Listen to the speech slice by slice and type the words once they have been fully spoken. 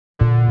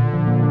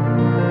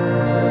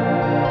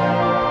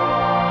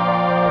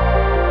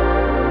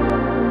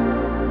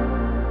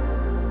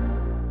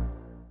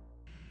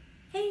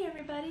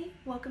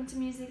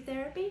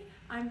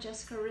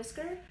Jessica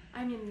Risker.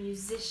 I'm a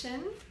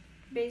musician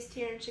based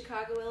here in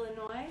Chicago,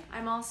 Illinois.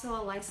 I'm also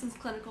a licensed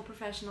clinical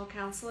professional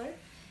counselor.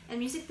 And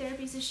music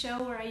therapy is a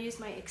show where I use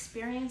my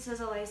experience as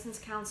a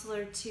licensed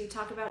counselor to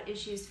talk about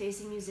issues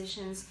facing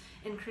musicians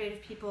and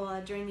creative people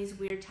during these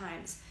weird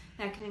times.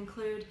 That can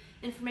include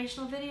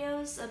informational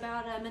videos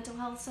about mental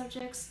health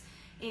subjects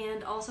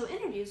and also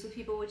interviews with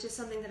people, which is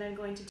something that I'm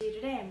going to do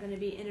today. I'm going to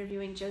be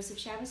interviewing Joseph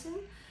Shabason.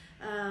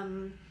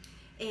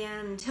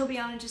 And he'll be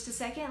on in just a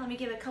second. Let me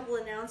give a couple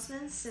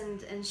announcements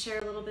and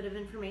share a little bit of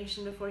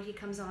information before he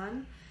comes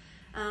on.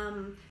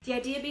 The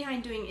idea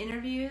behind doing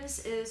interviews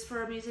is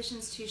for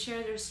musicians to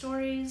share their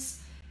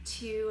stories,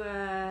 to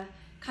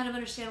kind of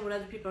understand what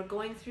other people are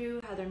going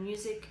through, how their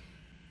music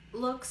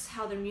looks,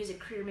 how their music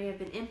career may have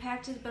been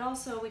impacted, but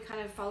also we kind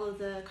of follow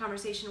the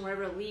conversation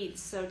wherever it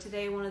leads. So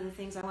today one of the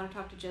things I want to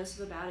talk to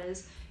Joseph about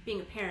is being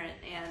a parent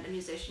and a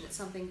musician. It's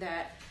something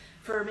that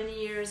for many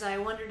years I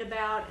wondered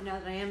about, and now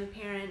that I am a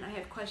parent, I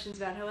have questions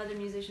about how other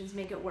musicians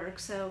make it work.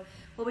 So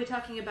we'll be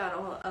talking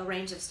about a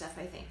range of stuff,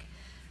 I think.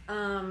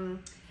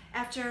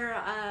 After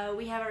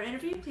we have our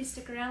interview, please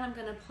stick around. I'm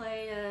going to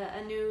play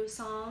a new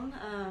song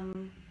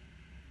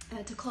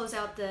to close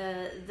out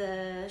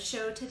the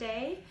show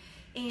today.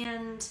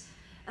 And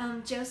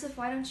Joseph,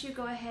 why don't you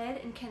go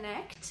ahead and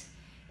connect?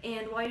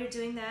 And while you're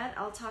doing that,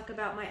 I'll talk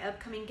about my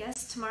upcoming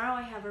guests. Tomorrow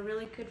I have a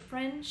really good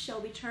friend,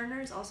 Shelby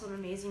Turner, is also an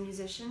amazing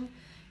musician.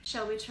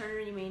 Shelby Turner,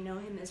 you may know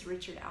him as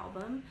Richard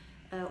Album,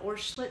 or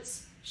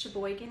Schlitz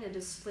Sheboygan. It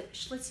is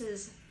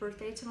Schlitz's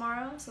birthday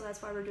tomorrow, so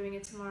that's why we're doing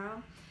it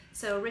tomorrow.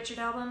 So Richard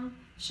Album,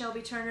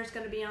 Shelby Turner is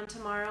going to be on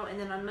tomorrow, and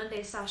then on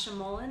Monday, Sasha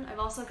Mullen. I've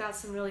also got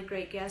some really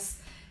great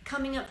guests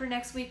coming up for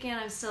next weekend.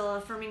 I'm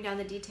still firming down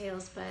the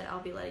details, but I'll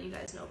be letting you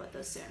guys know about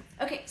those soon.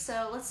 Okay,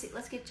 so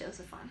let's get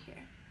Joseph on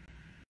here.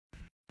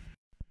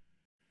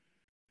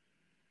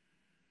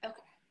 Okay,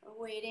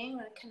 we're waiting,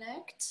 we're gonna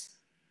connect.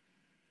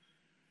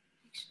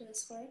 Make sure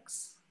this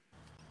works.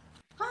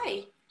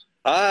 Hi.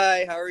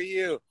 Hi, how are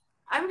you?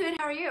 I'm good,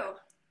 how are you?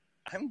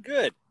 I'm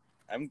good.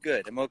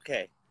 I'm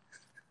okay.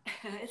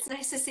 It's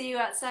nice to see you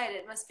outside.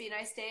 It must be a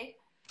nice day.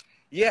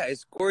 Yeah,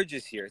 it's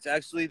gorgeous here. It's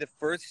actually the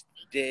first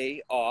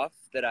day off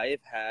that I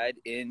have had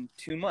in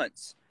 2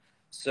 months.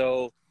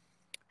 So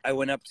I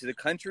went up to the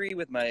country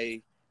with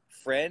my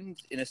friend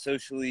in a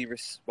socially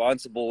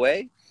responsible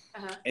way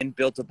and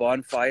built a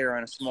bonfire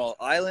on a small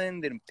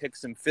island and picked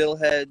some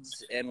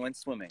fiddleheads and went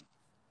swimming.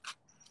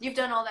 You've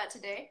done all that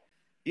today?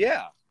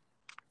 Yeah.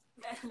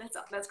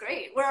 That's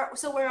great. Where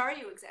are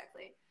you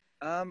exactly?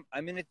 I'm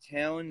in a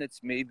town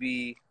that's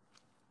maybe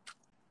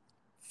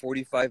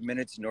 45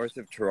 minutes north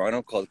of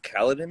Toronto called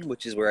Caledon,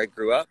 which is where I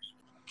grew up.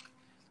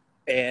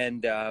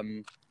 And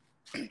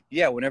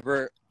yeah,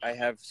 whenever I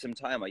have some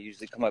time, I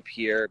usually come up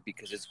here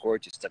because it's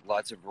gorgeous. It's like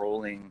lots of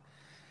rolling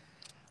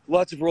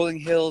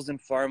hills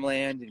and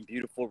farmland and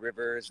beautiful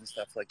rivers and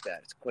stuff like that.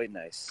 It's quite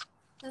nice.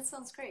 That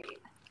sounds great.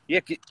 Yeah,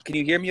 can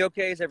you hear me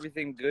okay? Is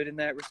everything good in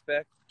that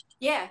respect?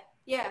 Yeah.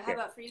 How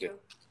about for you? Good.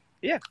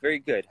 Yeah, very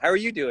good. How are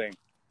you doing?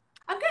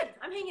 I'm good.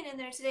 I'm hanging in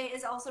there. Today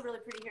is also really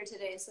pretty here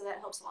today, so that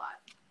helps a lot.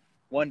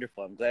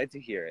 Wonderful. I'm glad to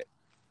hear it.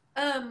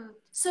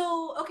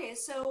 So,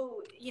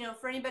 you know,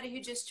 for anybody who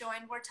just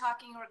joined, we're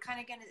kind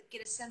of going to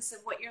get a sense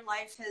of what your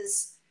life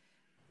is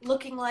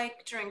looking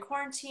like during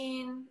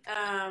quarantine,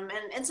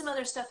 and some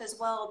other stuff as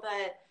well.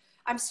 But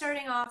I'm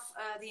starting off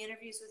the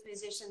interviews with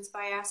musicians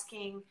by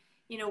asking,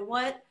 you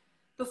know,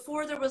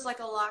 before there was like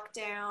a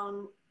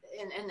lockdown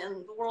and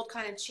the world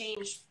kind of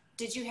changed,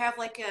 did you have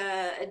like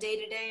a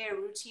day-to-day, a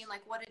routine?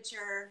 Like, what did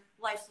your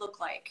life look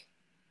like?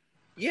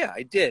 Yeah,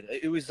 I did.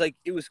 It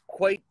was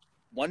quite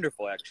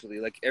wonderful, actually.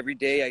 Like every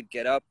day I'd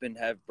get up and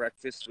have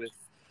breakfast with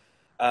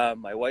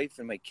my wife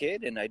and my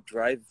kid, and I'd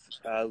drive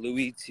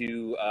Louis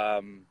to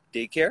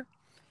daycare.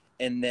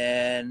 And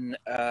then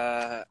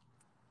I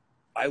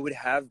would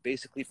have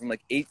basically from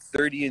like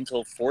 8:30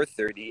 until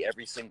 4:30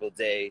 every single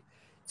day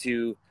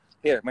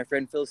here, my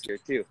friend Phil's here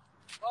too.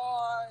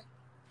 Hi.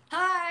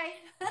 Hi.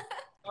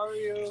 How are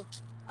you?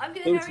 I'm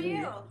good. How are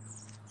you?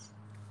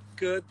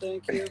 Good,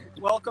 thank you.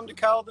 Welcome to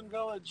Caledon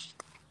Village.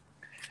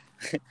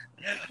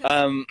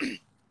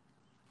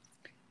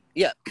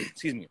 Yeah,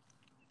 excuse me.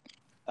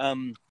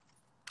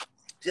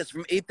 Just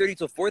from 8:30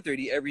 till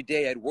 4:30 every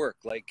day I'd work.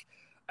 Like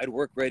I'd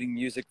work writing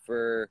music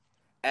for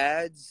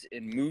ads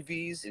and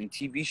movies and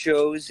TV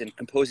shows and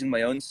composing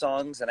my own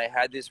songs. And I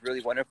had this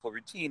really wonderful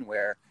routine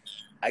where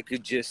I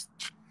could just,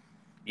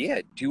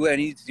 do what I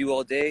needed to do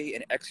all day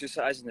and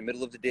exercise in the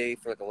middle of the day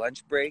for like a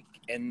lunch break.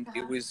 And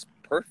it was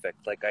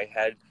perfect. Like I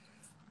had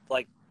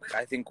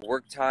I think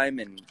work time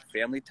and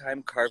family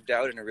time carved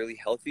out in a really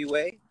healthy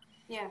way.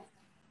 Yeah.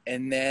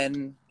 And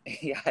then,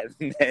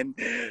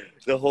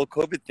 the whole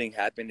COVID thing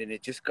happened and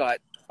it just got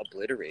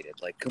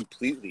obliterated, like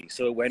completely.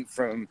 So it went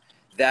from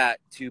that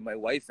to my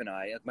wife and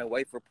I. My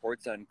wife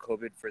reports on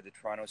COVID for the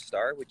Toronto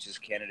Star, which is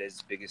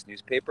Canada's biggest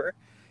newspaper.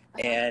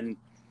 And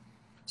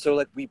so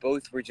like we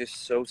both were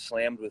just so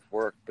slammed with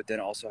work, but then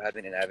also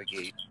having to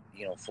navigate,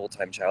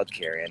 full-time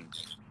childcare. And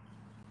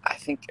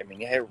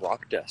it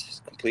rocked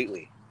us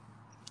completely.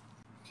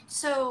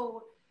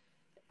 So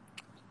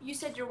you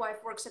said your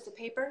wife works at the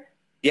paper?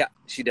 Yeah,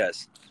 she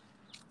does.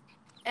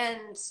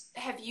 And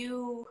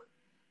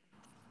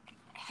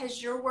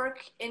has your work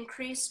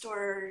increased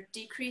or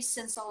decreased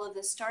since all of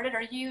this started?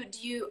 Are you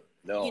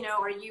No.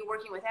 are you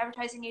working with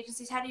advertising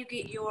agencies? How do you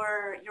get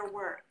your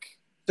work?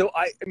 So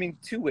I mean,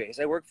 two ways.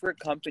 I work for a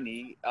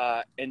company,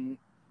 and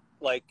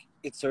like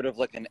it's sort of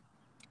like an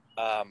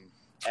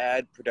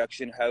ad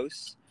production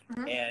house,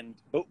 Mm-hmm.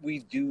 but we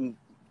do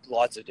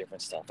lots of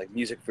different stuff, like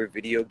music for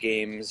video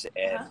games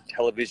and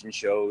television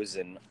shows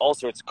and all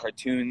sorts of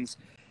cartoons,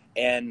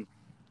 and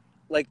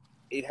like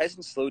it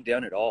hasn't slowed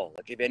down at all.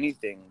 Like if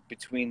anything,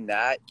 between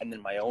that and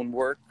then my own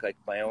work, like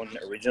my own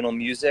original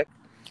music,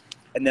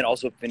 and then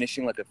also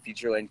finishing like a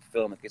feature-length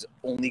film, like it's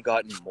only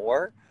gotten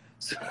more.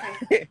 So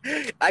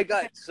I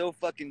got so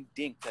fucking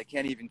dinked, I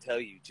can't even tell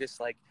you. Just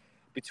like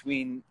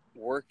between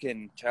work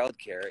and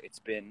childcare, it's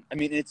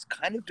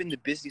kind of been the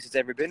busiest it's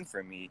ever been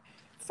for me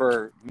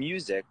for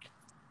music,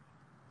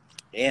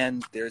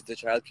 and there's the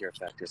childcare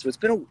factor. So it's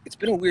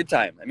been a weird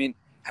time. I mean,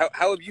 how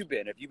have you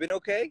been? Have you been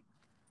okay?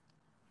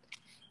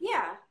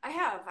 Yeah, I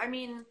have. I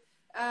mean,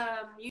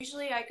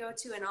 usually I go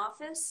to an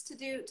office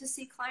to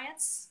see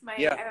clients. I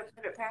have a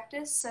private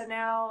practice, so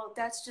now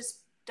that's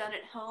just done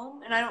at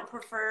home, and I don't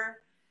prefer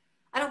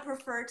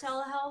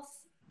telehealth.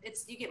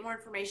 It's you get more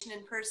information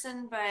in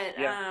person, but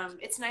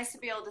it's nice to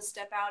be able to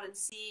step out and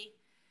see.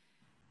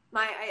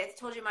 I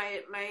told you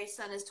my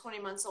son is 20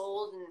 months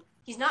old, and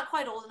he's not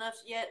quite old enough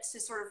yet to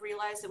sort of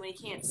realize that when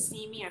he can't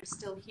see me, I'm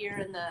still here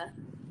in the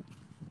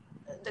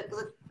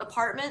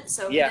apartment,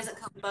 so he doesn't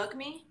come bug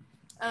me.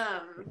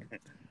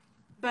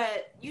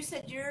 But you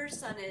said your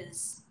son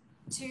is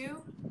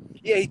 2?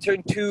 Yeah, he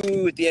turned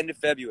 2 at the end of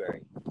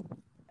February.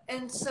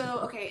 And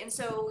so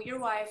your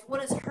wife,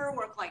 what is her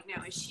work like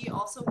now? Is she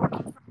also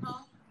working from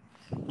home?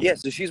 Yeah,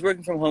 so she's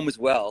working from home as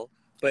well,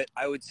 but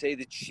I would say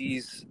that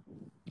she's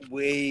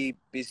way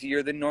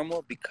busier than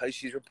normal because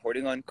she's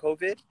reporting on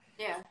COVID.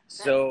 Yeah.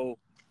 So,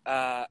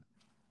 and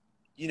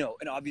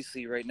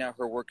obviously right now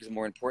her work is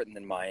more important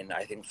than mine,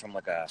 I think, from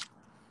like a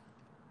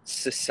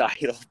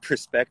societal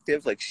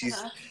perspective. Like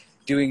she's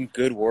doing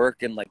good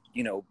work, and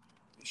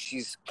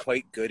she's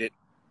quite good at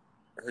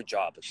her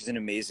job. Like she's an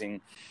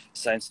amazing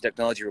science and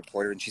technology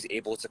reporter, and she's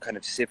able to kind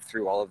of sift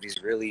through all of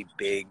these really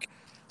big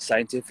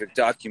scientific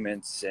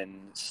documents and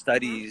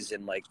studies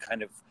and like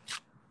kind of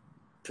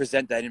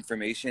present that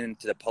information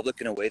to the public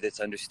in a way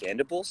that's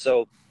understandable.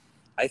 So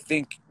I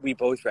think we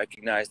both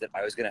recognized that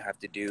I was going to have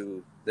to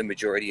do the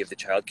majority of the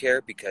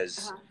childcare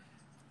because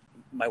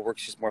my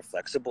work's just more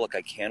flexible. Like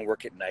I can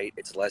work at night.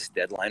 It's less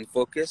deadline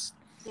focused.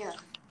 Yeah.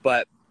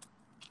 But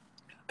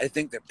I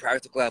think the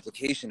practical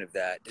application of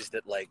that is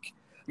that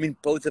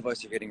both of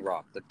us are getting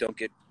rocked. Like, don't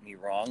get me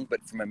wrong,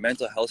 but from a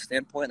mental health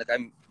standpoint, like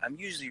I'm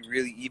usually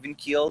really even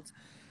keeled.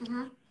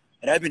 Mm-hmm.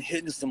 And I've been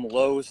hitting some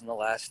lows in the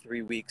last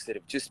 3 weeks that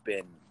have just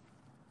been,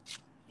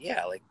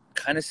 like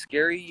kind of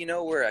scary,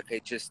 where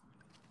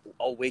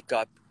I'll wake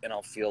up and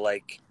I'll feel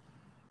like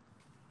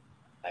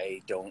I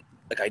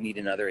need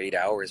another 8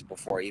 hours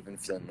before I even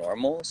feel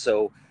normal.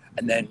 So,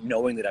 and then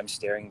knowing that I'm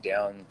staring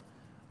down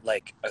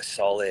like a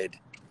solid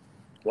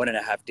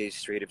 1.5 days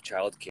straight of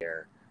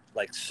childcare,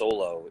 like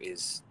solo,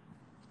 is,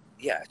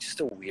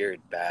 just a weird,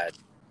 bad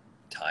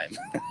time.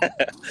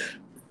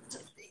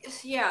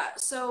 Yeah.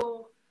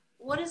 So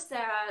what is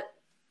that?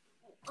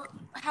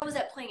 How is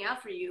that playing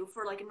out for you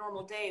for like a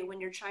normal day when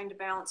you're trying to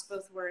balance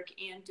both work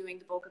and doing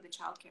the bulk of the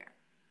childcare?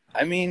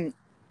 I mean,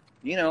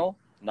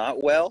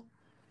 not well.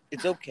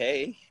 It's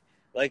okay.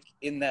 Like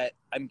in that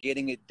I'm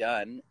getting it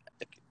done,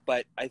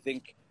 but I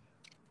think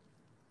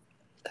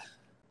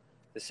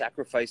the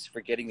sacrifice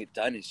for getting it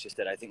done is just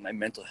that I think my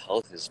mental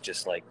health is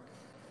just like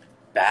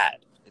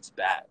bad. It's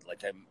bad.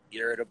 Like I'm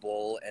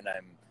irritable and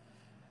I'm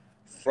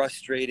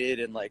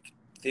frustrated, and like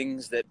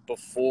things that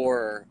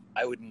before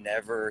I would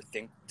never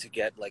think to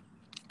get like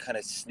kind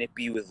of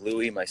snippy with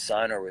Louie, my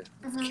son, or with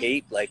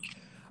Kate. Like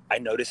I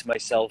notice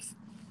myself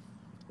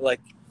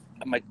like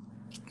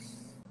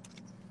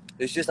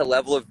there's just a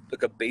level of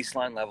like a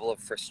baseline level of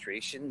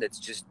frustration that's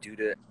just due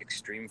to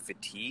extreme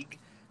fatigue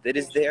that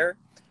is there.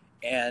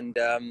 And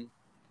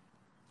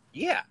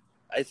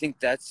I think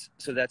that's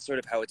sort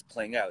of how it's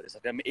playing out. It's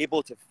like I'm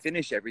able to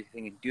finish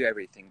everything and do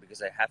everything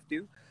because I have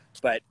to,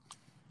 but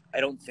I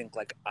don't think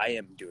like I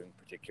am doing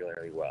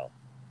particularly well,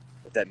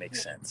 if that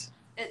makes sense.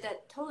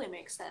 That totally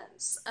makes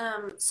sense.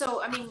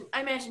 So, I mean,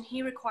 I imagine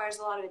he requires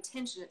a lot of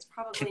attention. It's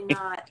probably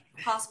not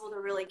possible to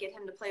really get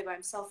him to play by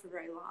himself for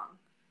very long.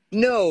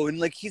 No, and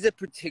like he's a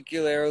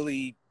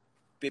particularly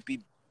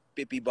bippy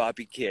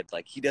boppy kid.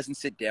 Like he doesn't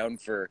sit down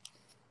for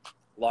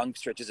long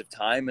stretches of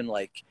time, and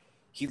like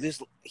he's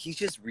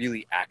just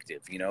really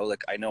active,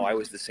 Like I know I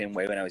was the same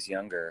way when I was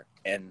younger,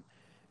 and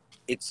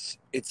it's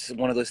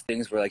one of those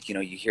things where like you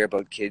hear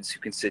about kids who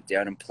can sit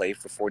down and play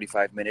for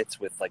 45 minutes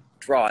with like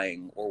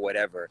drawing or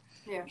whatever.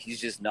 He's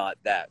just not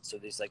that. So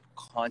there's like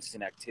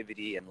constant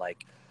activity, and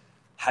like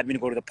had me to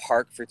go to the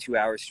park for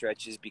 2-hour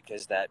stretches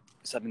because that's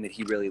something that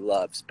he really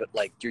loves. But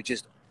like you're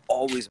just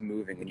always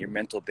moving, and your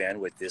mental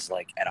bandwidth is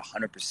like at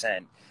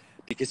 100%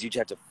 because you just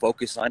have to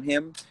focus on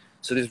him.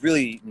 So there's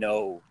really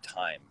no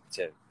time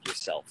to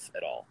yourself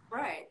at all.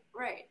 Right,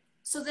 right.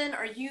 So then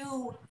are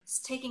you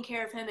taking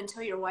care of him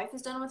until your wife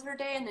is done with her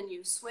day and then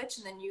you switch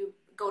and then you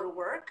go to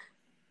work?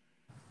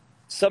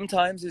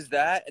 Sometimes is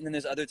that, and then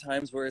there's other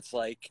times where it's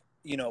like,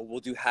 you know, we'll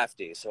do half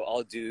days. So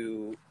I'll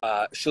do,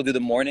 she'll do the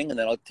morning, and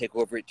then I'll take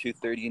over at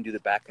 2:30 and do the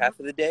back half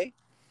of the day.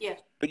 Yeah.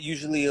 But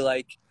usually,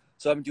 like,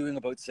 so I'm doing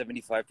about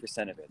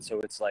 75% of it. So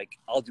it's like,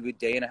 I'll do a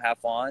day and a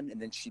half on,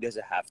 and then she does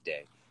a half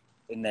day.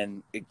 And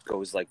then it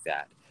goes like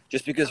that.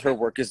 Just because her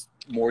work is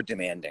more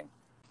demanding.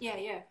 Yeah,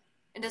 yeah.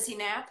 And does he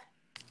nap?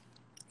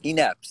 He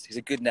naps. He's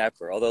a good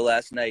napper. Although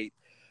last night,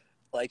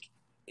 like,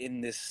 it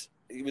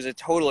was a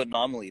total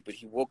anomaly, but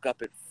he woke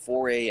up at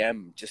 4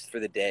 a.m. just for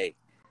the day.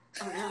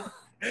 Oh,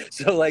 no.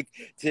 So, like,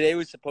 today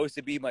was supposed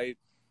to be my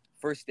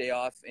first day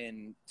off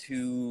in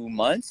 2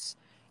 months.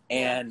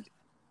 And,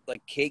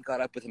 like, Kate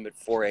got up with him at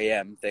 4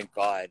 a.m., thank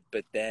God.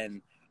 But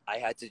then I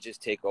had to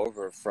just take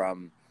over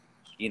from,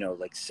 you know,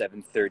 like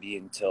 7:30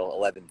 until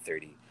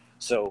 11:30.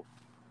 So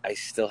I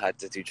still had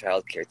to do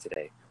childcare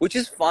today, which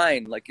is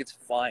fine. Like, it's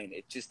fine.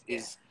 It just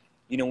is,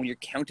 you know, when you're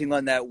counting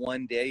on that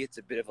one day, it's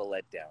a bit of a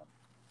letdown.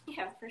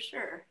 Yeah, for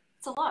sure.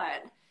 It's a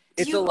lot.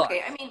 It's a lot.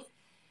 Okay, I mean,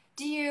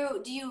 do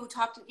you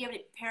talk to, do you have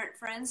any parent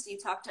friends? Do you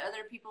talk to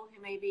other people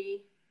who may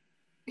be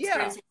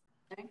experiencing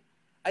something?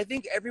 I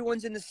think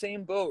everyone's in the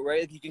same boat,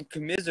 right? Like, you can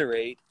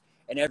commiserate,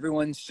 and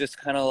everyone's just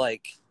kind of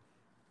like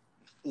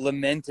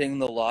lamenting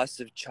the loss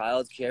of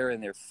childcare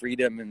and their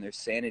freedom and their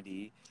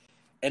sanity.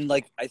 And,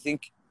 like, I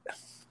think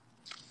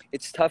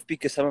it's tough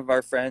because some of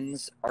our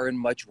friends are in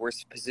much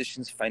worse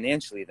positions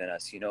financially than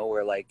us, you know,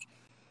 where, like,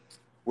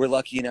 we're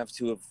lucky enough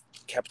to have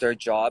kept our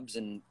jobs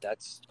and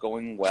that's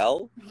going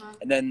well.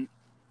 Mm-hmm. And then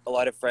a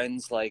lot of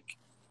friends, like,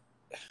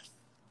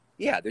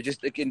 they're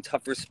just, like, in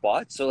tougher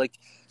spots. So, like,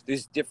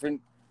 there's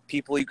different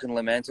people you can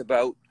lament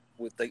about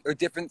with, like, or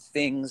different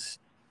things.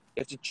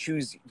 You have to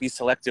choose, be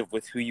selective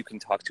with who you can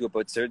talk to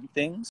about certain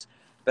things.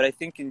 But I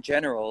think in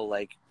general,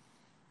 like,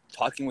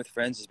 talking with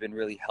friends has been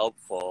really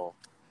helpful.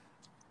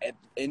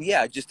 And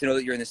yeah, just to know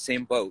that you're in the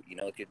same boat, you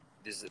know, like,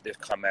 there's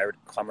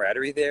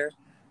camaraderie there,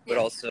 but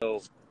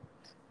also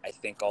I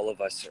think all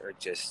of us are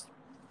just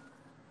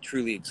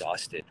truly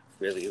exhausted,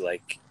 really.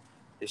 Like,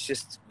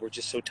 we're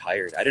just so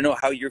tired. I don't know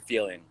how you're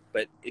feeling,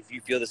 but if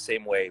you feel the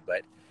same way,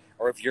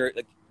 or if you're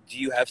like, do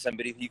you have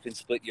somebody who you can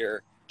split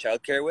your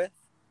childcare with?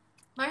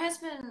 My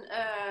husband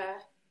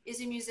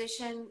is a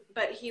musician,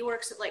 but he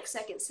works at, like,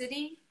 Second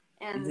City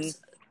and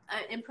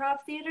improv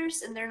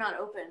theaters, and they're not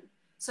open.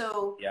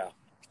 So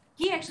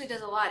he actually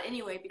does a lot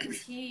anyway,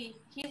 because he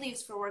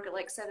leaves for work at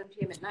like 7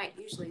 p.m. at night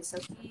usually. So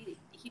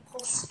he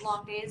pulls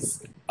long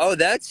days. Oh,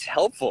 that's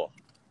helpful.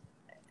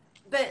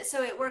 But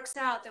so it works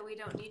out that we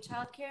don't need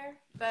childcare.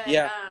 But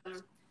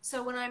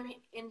so when I'm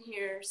in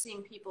here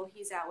seeing people,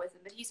 he's out with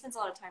them, but he spends a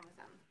lot of time with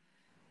them.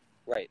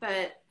 Right.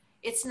 But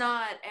it's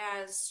not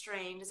as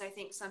strained as I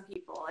think some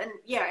people. And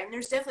and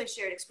there's definitely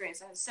shared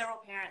experience. I have several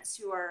parents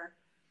who are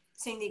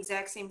saying the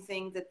exact same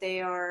thing, that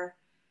they're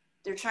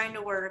trying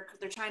to work,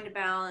 they're trying to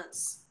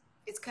balance.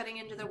 It's cutting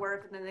into their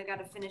work, and then they got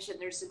to finish it,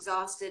 and they're just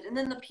exhausted. And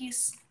then the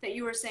piece that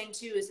you were saying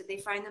too is that they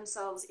find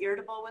themselves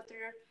irritable with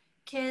their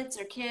kids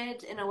or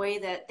kid in a way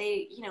that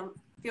they, you know,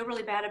 feel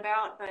really bad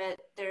about, but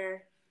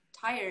they're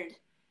tired.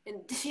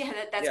 And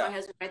that's my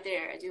husband right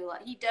there. I do a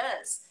lot. He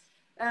does.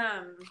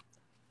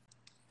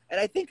 And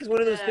I think it's one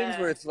of those things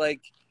where it's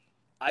like,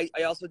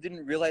 I also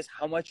didn't realize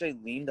how much I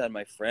leaned on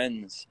my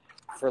friends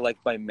for, like,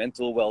 my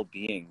mental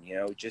well-being, you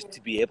know, just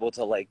to be able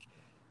to, like,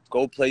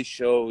 go play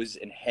shows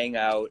and hang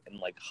out and,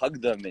 like,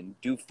 hug them and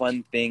do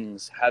fun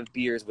things, have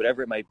beers,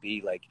 whatever it might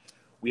be. Like,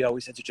 we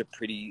always had such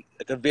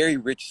a very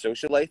rich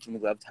social life, and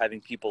we loved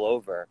having people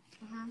over.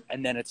 Mm-hmm.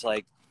 And then it's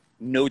like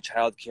no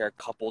childcare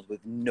coupled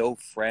with no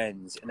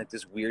friends and, like,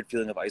 this weird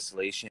feeling of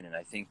isolation. And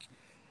I think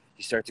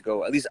you start to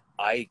go, at least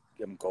I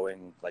am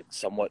going, like,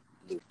 somewhat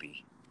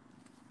loopy.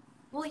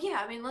 Well,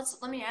 yeah, I mean,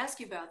 let me ask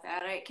you about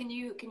that. Can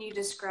you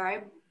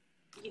describe,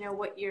 you know,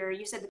 what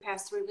you said the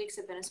past 3 weeks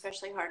have been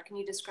especially hard. Can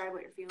you describe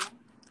what you're feeling?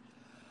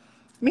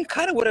 I mean,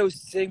 kind of what I was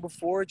saying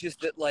before, just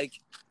that, like,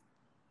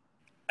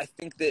 I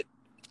think that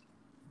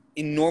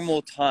in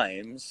normal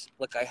times,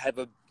 like, I have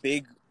a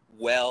big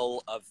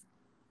well of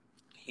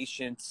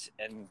patience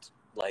and,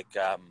 like,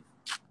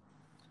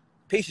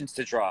 patience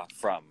to draw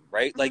from,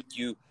 right? Like,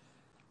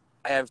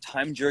 I have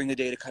time during the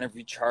day to kind of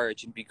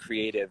recharge and be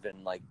creative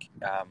and, like,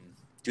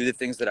 do the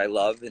things that I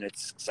love. And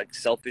it's like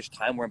selfish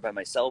time where I'm by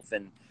myself,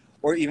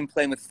 or even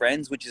playing with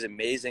friends, which is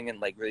amazing and,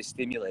 like, really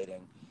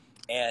stimulating.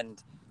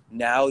 And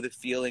now the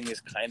feeling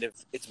is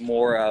it's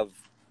more of,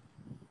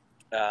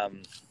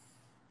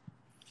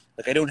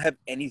 like, I don't have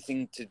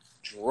anything to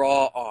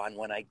draw on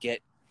when I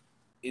get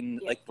in,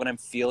 like, when I'm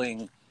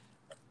feeling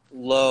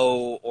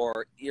low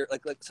or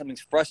like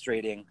something's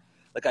frustrating.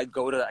 Like, I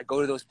go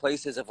to those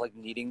places of, like,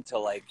 needing to,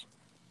 like,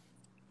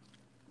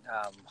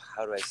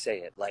 how do I say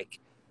it? Like,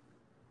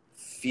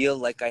 feel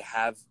like I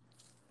have,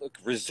 like,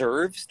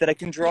 reserves that I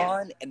can draw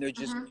on, and they're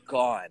just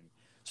gone.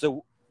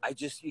 So like,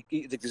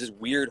 there's this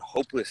weird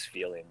hopeless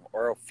feeling,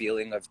 or a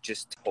feeling of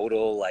just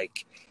total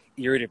like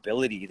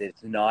irritability that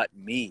it's not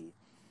me.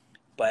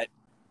 But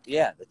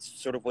yeah,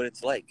 that's sort of what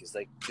it's like. Is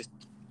like just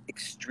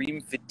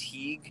extreme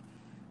fatigue.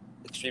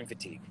 Extreme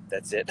fatigue.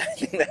 That's it. I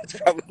think that's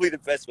probably the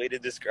best way to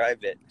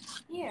describe it.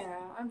 Yeah,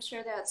 I'm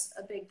sure that's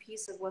a big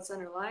piece of what's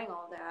underlying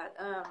all that.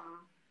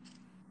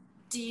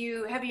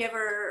 Have you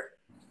ever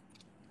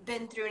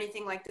been through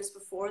anything like this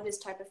before, this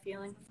type of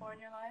feeling before in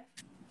your life?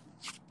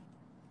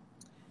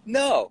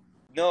 No,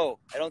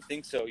 I don't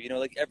think so. You know,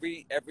 like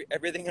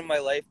everything in my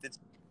life that's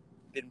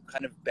been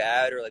kind of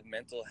bad or like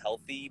mental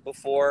healthy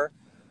before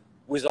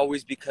was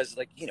always because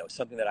like, you know,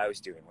 something that I was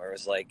doing where it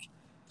was like,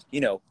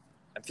 you know,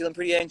 I'm feeling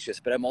pretty anxious,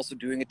 but I'm also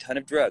doing a ton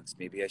of drugs.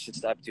 Maybe I should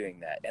stop doing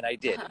that. And I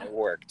did, and it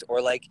worked.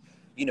 Or like,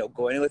 you know,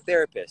 going to a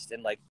therapist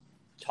and like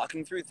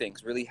talking through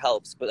things really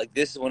helps. But like,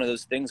 this is one of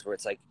those things where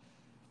it's like,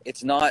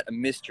 it's not a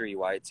mystery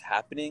why it's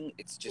happening.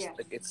 It's just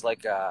like, it's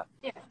like a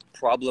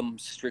problem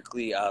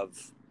strictly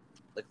of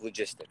like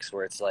logistics,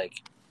 where it's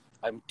like,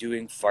 I'm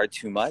doing far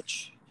too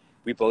much.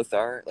 We both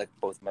are, like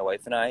both my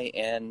wife and I,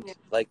 and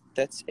like,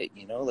 that's it,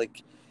 you know,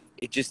 like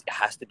it just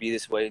has to be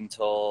this way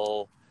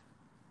until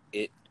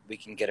we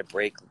can get a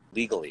break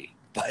legally.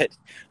 But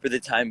for the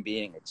time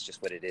being, it's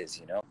just what it is,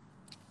 you know?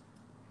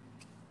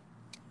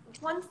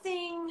 One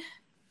thing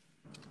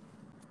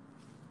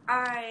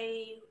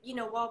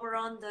while we're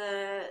on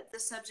the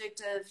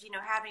subject of,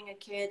 having a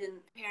kid and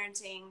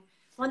parenting,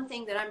 one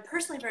thing that I'm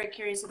personally very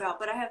curious about,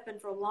 but I have been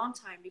for a long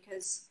time,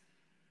 because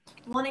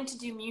wanting to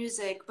do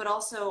music, but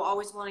also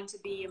always wanting to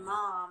be a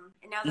mom,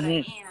 and now that I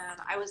am,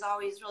 I was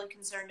always really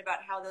concerned about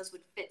how those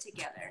would fit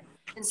together.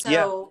 And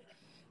so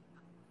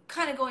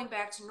kind of going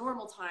back to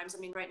normal times, I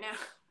mean, right now,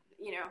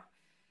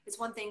 it's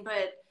one thing,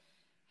 but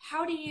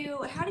how do you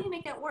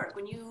make that work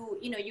when you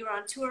were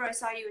on tour? I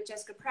saw you with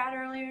Jessica Pratt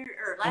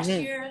last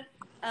year.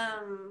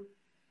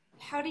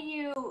 How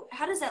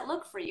does that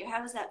look for you?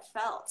 How does that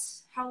felt?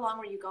 How long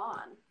were you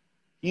gone?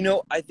 You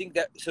know, I think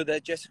that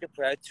Jessica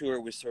Pratt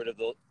tour was sort of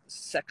the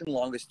second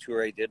longest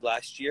tour I did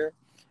last year.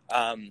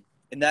 And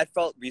that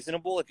felt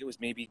reasonable. Like it was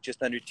maybe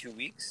just under 2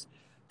 weeks.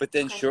 But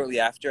then shortly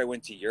after, I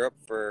went to Europe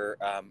for,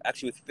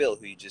 actually with Phil,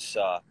 who you just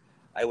saw.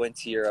 I went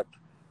to Europe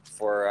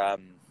for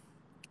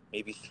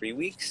maybe 3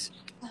 weeks.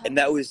 And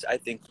that was, I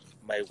think,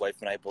 my wife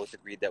and I both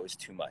agreed that was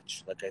too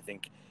much. Like, I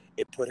think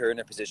it put her in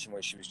a position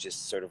where she was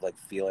just sort of like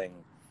feeling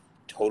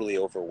totally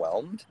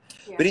overwhelmed.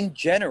 Yeah. But in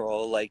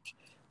general, like,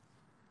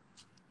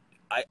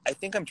 I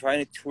think I'm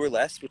trying to tour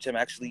less, which I'm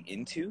actually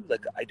into.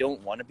 Like, I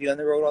don't want to be on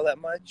the road all that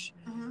much.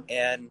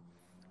 And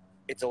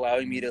it's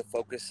allowing me to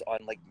focus on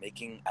like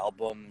making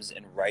albums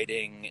and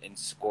writing and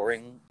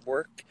scoring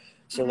work.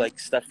 So like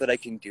stuff that I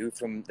can do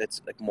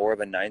that's like more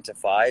of a 9 to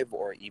 5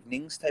 or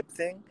evenings type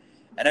thing.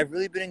 And I've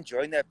really been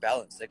enjoying that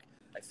balance. Like,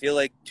 I feel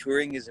like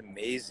touring is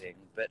amazing,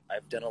 but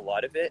I've done a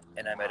lot of it,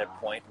 and I'm at a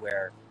point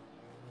where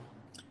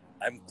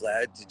I'm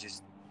glad to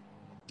just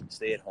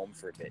stay at home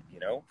for a bit, you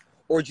know?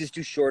 Or just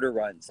do shorter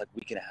runs, like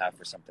week and a half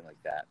or something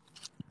like that.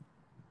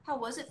 How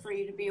was it for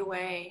you to be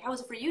away? How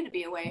was it for you to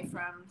be away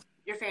from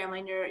your family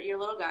and your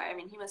little guy? I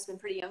mean, he must have been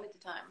pretty young at the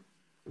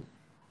time.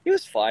 He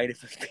was fine,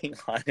 if I'm being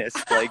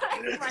honest. Like,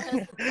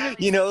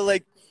 you know,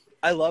 like,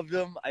 I loved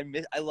him.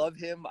 I love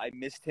him. I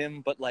missed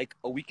him. But like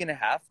a week and a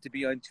half to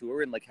be on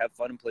tour and like have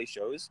fun and play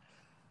shows,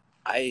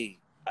 I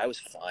was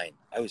fine.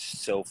 I was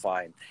so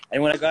fine.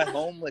 And when I got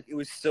home, like, it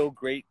was so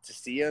great to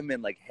see him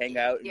and like hang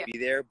out and be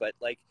there. But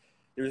like,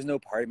 there was no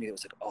part of me that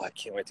was like, oh, I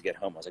can't wait to get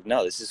home. I was like,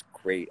 no, this is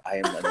great. I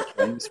am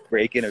enjoying this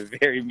break in a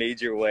very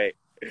major way.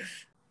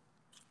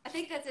 I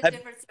think that's a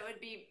difference that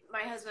would be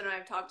my husband and I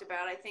have talked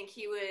about. I think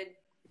he would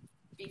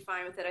be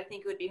fine with it. I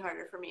think it would be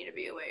harder for me to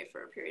be away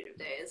for a period of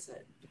days.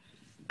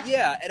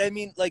 Yeah, and I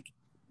mean, like,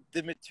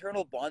 the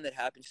maternal bond that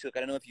happens to, like, I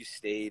don't know if you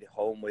stayed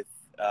home with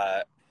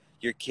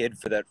your kid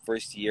for that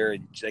first year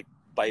and like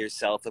by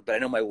yourself, but I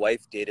know my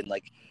wife did, and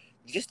like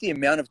just the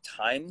amount of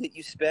time that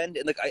you spend,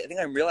 and like I think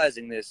I'm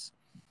realizing this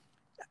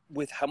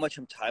with how much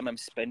time I'm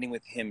spending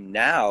with him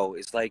now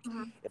is like,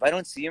 if I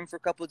don't see him for a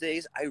couple of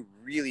days, I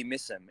really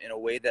miss him in a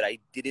way that I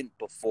didn't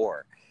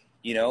before,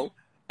 you know?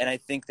 And I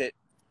think that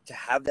to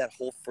have that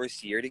whole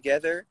first year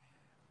together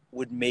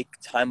would make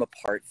time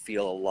apart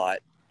feel a lot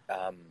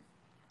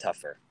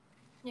tougher.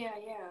 Yeah.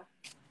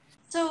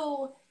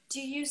 So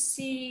do you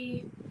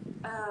see,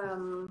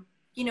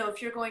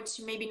 if you're going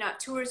to maybe not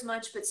tour as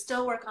much, but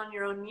still work on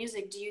your own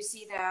music, do you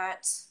see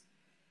that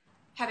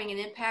having an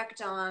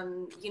impact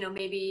on,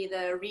 maybe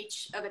the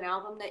reach of an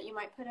album that you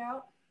might put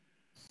out?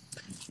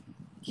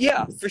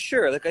 Yeah, for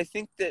sure. Like, I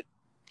think that,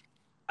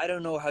 I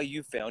don't know how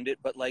you found it,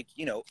 but like,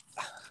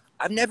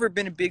 I've never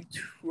been a big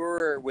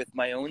tourer with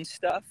my own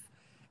stuff.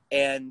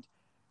 And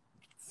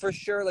for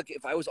sure, like,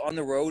 if I was on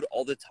the road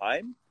all the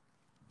time,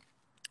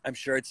 I'm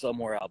sure I'd sell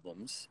more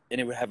albums and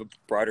it would have a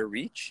broader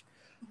reach.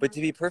 But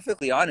to be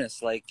perfectly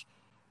honest, like,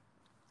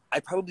 I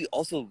probably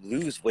also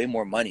lose way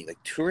more money.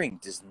 Like, touring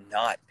does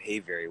not pay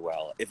very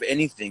well. If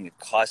anything, it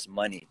costs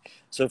money.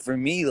 So for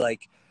me,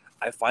 like,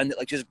 I find that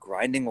like just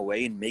grinding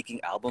away and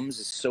making albums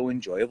is so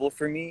enjoyable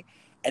for me.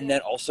 And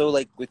then also,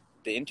 like, with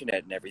the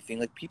internet and everything,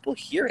 like, people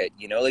hear it,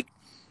 you know, like,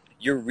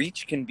 your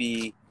reach can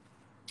be,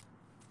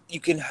 you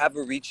can have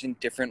a reach in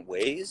different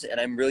ways, and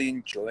I'm really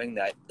enjoying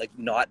that, like,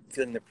 not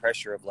feeling the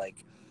pressure of,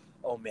 like,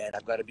 oh man,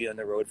 I've got to be on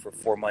the road for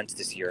 4 months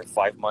this year,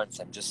 5 months.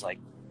 I'm just like,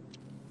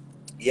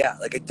 yeah,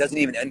 like, it doesn't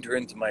even enter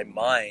into my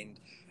mind,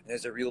 and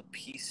there's a real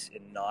peace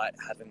in not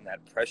having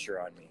that pressure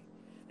on me.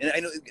 And I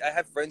know I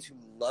have friends who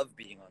love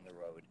being on the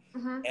road,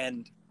 Mm-hmm.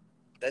 and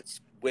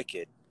that's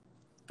wicked,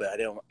 but I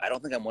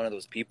don't think I'm one of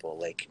those people.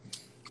 Like,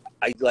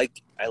 I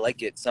like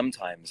it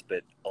sometimes,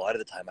 but a lot of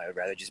the time I would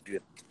rather just be,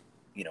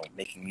 you know,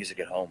 making music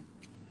at home.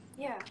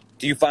 Yeah.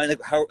 Do you find,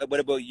 like,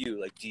 what about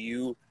you? Like, do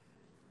you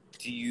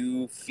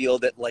feel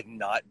that, like,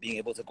 not being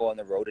able to go on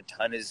the road a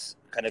ton is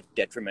kind of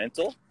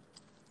detrimental?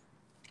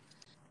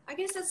 I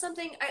guess that's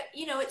something,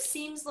 it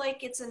seems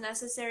like it's a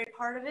necessary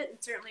part of it.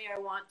 And certainly I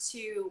want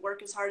to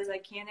work as hard as I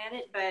can at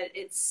it, but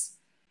it's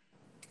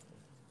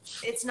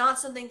not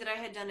something that I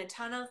had done a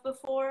ton of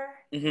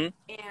before. Mm-hmm.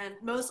 And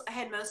I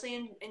had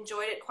mostly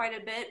enjoyed it quite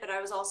a bit, but I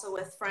was also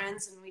with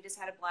friends and we just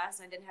had a blast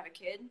and I didn't have a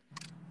kid.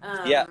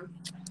 Yeah.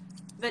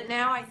 But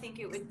now I think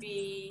it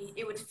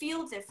would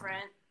feel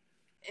different,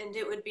 and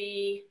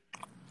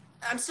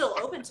I'm still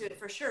open to it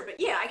for sure. But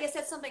yeah, I guess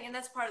that's something, and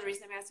that's part of the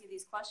reason I'm asking you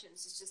these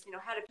questions. It's just,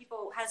 how does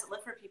it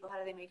look for people? How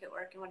do they make it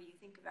work? And what do you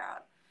think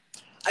about?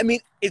 I mean,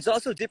 it's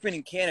also different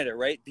in Canada,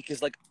 right?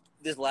 Because, like,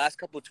 this last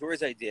couple of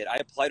tours I did, I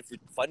applied for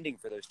funding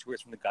for those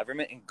tours from the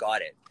government and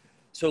got it.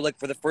 So, like,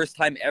 for the first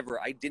time ever,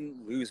 I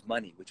didn't lose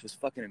money, which was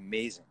fucking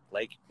amazing.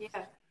 Like,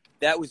 Yeah.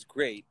 that was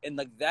great. And,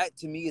 like, that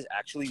to me is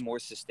actually more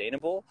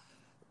sustainable.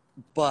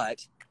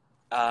 But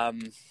I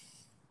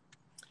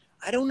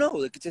don't know.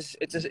 Like,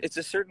 it's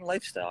a certain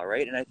lifestyle,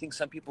 right? And I think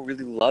some people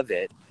really love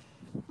it.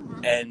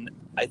 Mm-hmm. And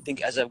I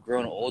think as I've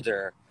grown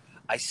older,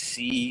 I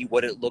see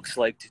what it looks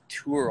like to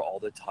tour all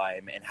the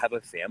time and have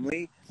a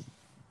family.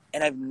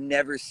 And I've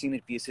never seen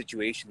it be a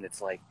situation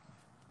that's, like,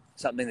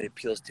 something that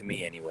appeals to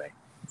me anyway.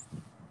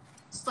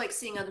 It's like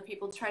seeing other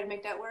people try to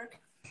make that work.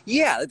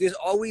 Yeah, like, there's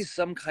always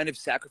some kind of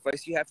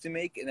sacrifice you have to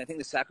make. And I think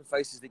the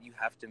sacrifices that you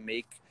have to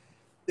make,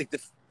 like, the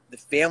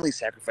family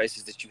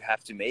sacrifices that you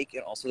have to make,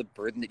 and also the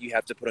burden that you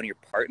have to put on your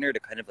partner to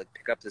kind of, like,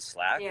 pick up the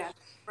slack, Yeah,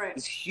 right,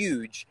 is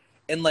huge.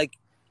 And, like,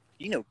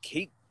 you know,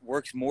 Kate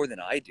works more than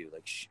I do.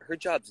 Like, her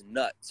job's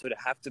nuts. So to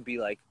have to be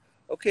like,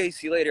 okay,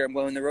 see you later, I'm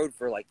going on the road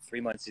for, like, 3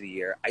 months of the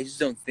year, I just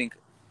don't think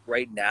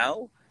right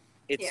now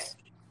it's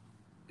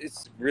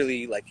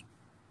really, like,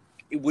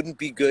 it wouldn't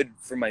be good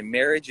for my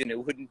marriage, and it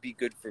wouldn't be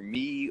good for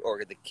me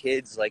or the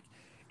kids. Like,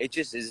 it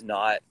just is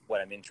not what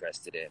I'm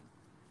interested in.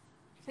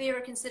 Have you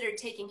ever considered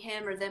taking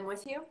him or them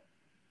with you?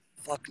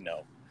 Fuck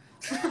no.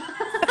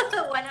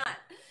 Why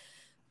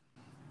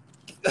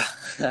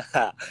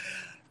not?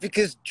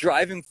 Because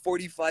driving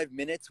 45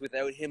 minutes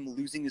without him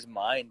losing his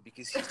mind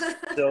because he's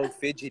so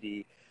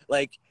fidgety,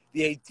 like,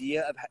 the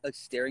idea of, like,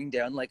 staring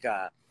down like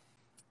a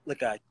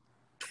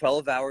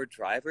 12-hour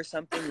drive or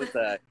something with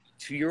a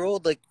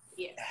 2-year-old, like,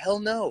 yeah. Hell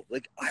no.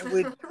 Like, I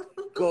would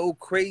go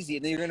crazy,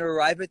 and then you're gonna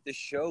arrive at the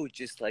show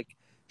just, like,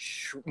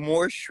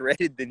 more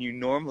shredded than you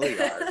normally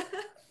are.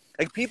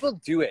 Like, people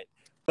do it,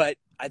 but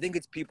I think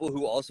it's people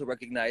who also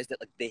recognize that,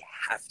 like, they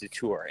have to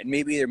tour, and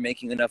maybe they're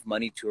making enough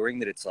money touring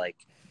that it's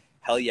like,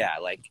 hell yeah,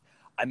 like,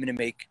 I'm gonna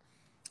make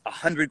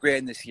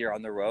 $100,000 this year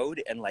on the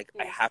road, and, like,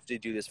 I have to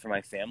do this for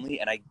my family,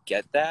 and I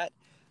get that.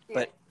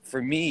 But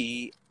for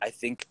me, I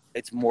think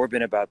it's more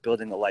been about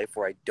building a life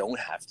where I don't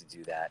have to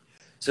do that.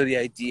 So the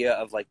idea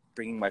of, like,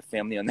 bringing my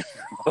family on the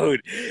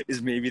road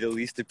is maybe the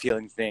least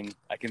appealing thing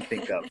I can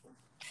think of.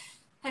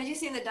 Have you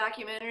seen the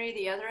documentary,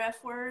 The Other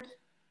F Word?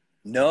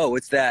 No,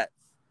 what's that?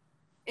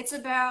 It's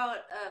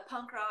about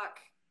punk rock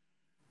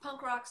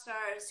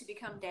stars who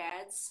become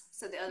dads.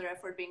 So the other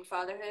F word being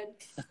fatherhood.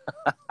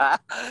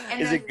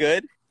 Is it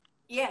good?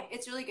 Yeah,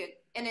 it's really good.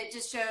 And it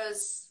just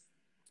shows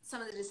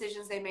some of the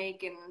decisions they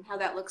make and how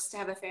that looks to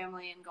have a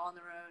family and go on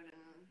the road.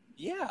 And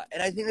yeah,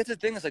 and I think that's the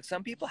thing. Is, like,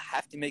 some people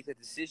have to make that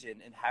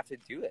decision and have to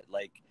do it.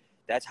 Like,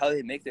 that's how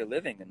they make their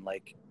living. And,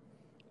 like,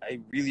 I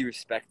really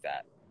respect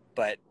that.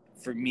 But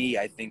for me,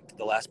 I think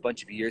the last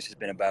bunch of years has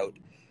been about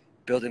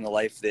building a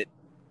life that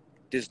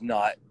does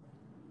not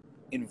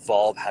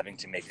involve having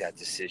to make that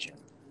decision.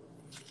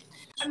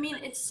 I mean,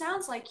 it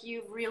sounds like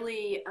you've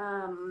really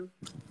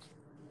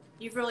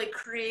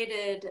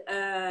created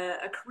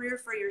a career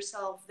for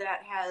yourself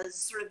that has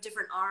sort of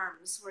different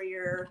arms, where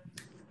you're,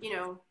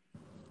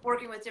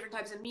 working with different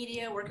types of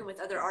media, working with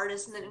other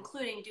artists, and then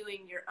including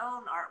doing your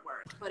own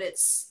artwork. But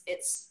it's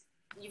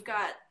you've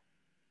got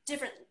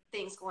different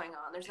things going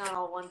on. There's not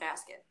all one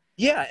basket.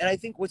 Yeah, and I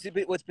think what's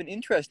been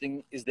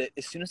interesting is that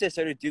as soon as I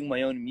started doing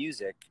my own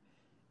music,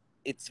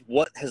 it's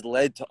what has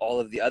led to all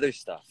of the other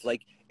stuff.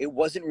 Like, it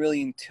wasn't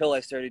really until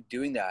I started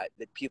doing that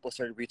people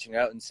started reaching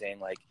out and saying,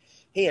 like,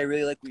 hey, I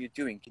really like what you're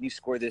doing. Can you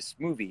score this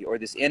movie or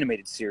this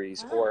animated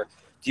series? Oh. Or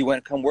do you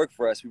want to come work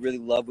for us? We really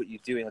love what you're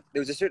doing. Like,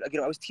 there was a certain,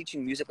 I was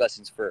teaching music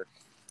lessons for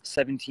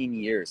 17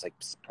 years, like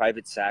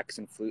private sax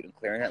and flute and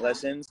clarinet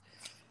lessons.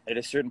 And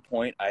at a certain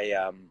point,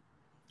 I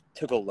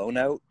took a loan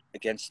out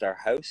against our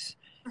house,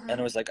 And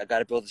I was like, I got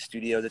to build a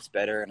studio that's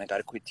better, and I got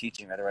to quit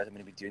teaching. Otherwise, I'm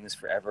going to be doing this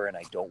forever, and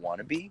I don't want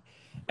to be.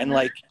 And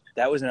like,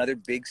 that was another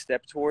big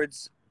step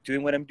towards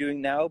doing what I'm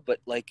doing now. But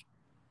like,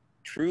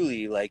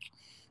 truly, like,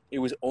 it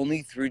was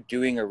only through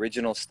doing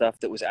original stuff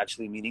that was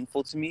actually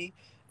meaningful to me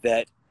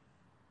that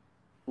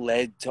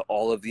led to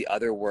all of the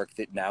other work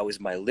that now is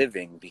my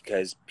living,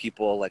 because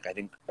people, like, I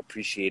think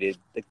appreciated,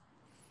 like,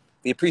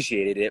 they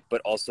appreciated it, but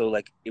also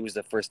like, it was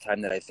the first time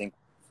that I think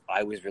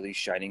I was really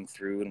shining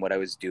through in what I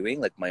was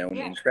doing, like my own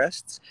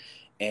interests.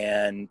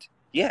 And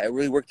yeah, it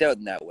really worked out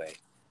in that way.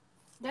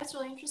 That's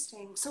really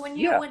interesting. So when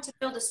you went to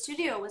build a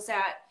studio, was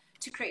that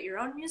to create your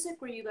own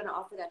music? Were you going to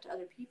offer that to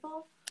other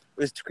people? It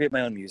was to create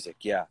my own music,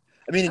 yeah.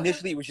 I mean,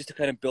 initially it was just to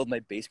kind of build my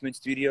basement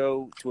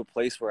studio to a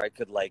place where I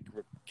could like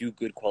do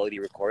good quality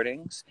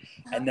recordings.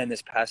 And then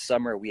this past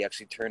summer, we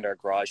actually turned our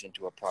garage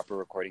into a proper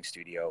recording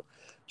studio,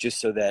 just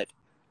so that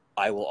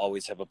I will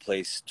always have a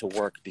place to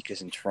work,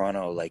 because in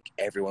Toronto, like,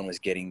 everyone was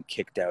getting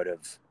kicked out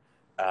of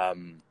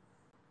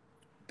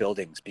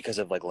buildings because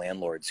of like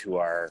landlords who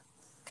are,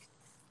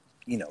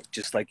 you know,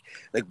 just like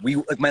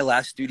my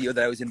last studio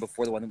that I was in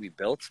before the one that we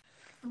built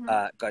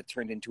got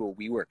turned into a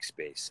WeWork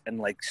space, and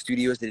like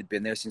studios that had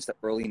been there since the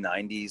early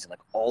 90s and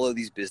like all of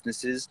these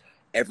businesses,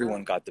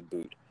 everyone got the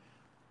boot.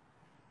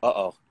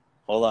 Hold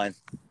on,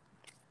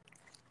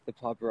 the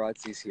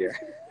paparazzi's here.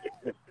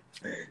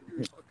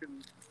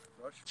 Fucking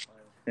brush pile.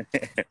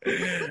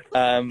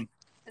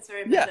 That's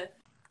very meta.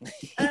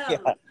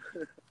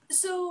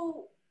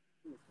 So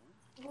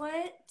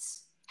what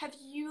have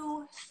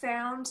you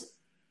found,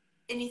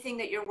 anything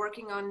that you're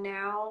working on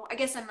now? I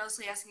guess I'm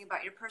mostly asking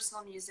about your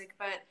personal music,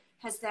 but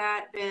has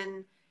that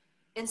been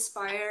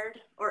inspired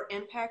or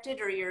impacted,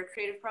 or your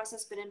creative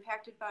process been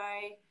impacted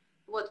by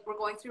what we're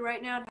going through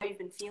right now and how you've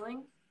been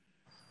feeling?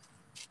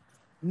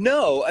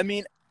 No, I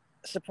mean,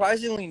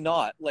 surprisingly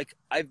not. Like,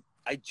 I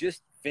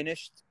just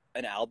finished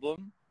an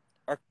album,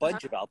 or a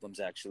bunch of albums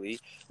actually,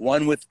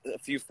 one with a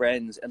few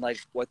friends, and like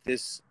what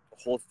this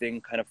whole thing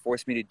kind of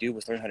forced me to do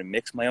was learn how to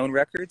mix my own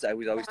records. I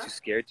was always too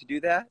scared to do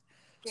that.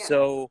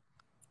 So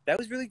that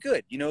was really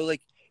good, you know,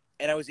 like,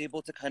 and I was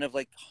able to kind of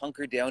like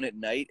hunker down at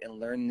night and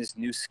learn this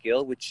new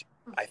skill, which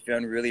I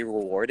found really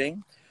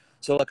rewarding.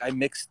 So like, I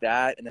mixed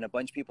that, and then a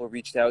bunch of people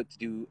reached out to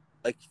do,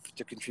 like,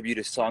 to contribute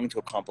a song to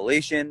a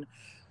compilation.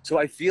 So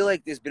I feel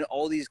like there's been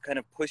all these kind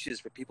of pushes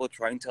for people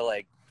trying to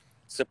like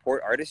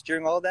support artists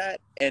during all that,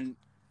 and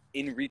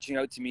in reaching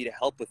out to me to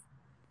help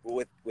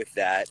with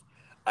that,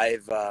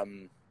 I've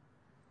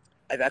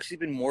actually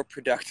been more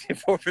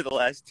productive over the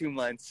last 2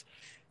 months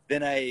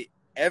than I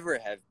ever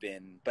have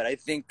been. But I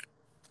think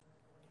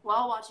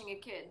while watching a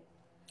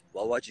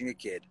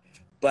kid,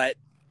 but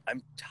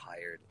I'm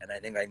tired, and I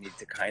think I need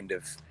to kind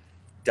of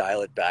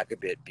dial it back a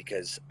bit,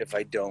 because if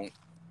I don't,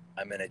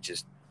 I'm gonna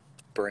just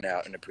burn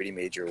out in a pretty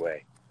major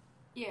way.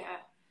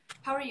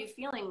 How are you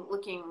feeling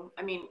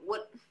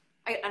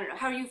I don't know,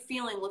 how are you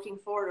feeling looking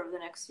forward over the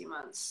next few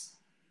months?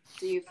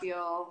 Do you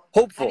feel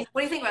hopeful?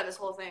 What do you think about this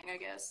whole thing, I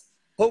guess?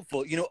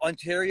 Hopeful. You know,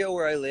 Ontario,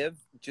 where I live,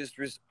 just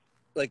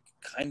like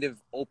kind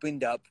of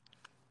opened up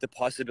the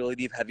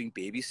possibility of having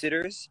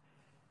babysitters.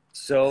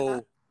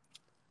 So,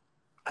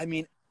 I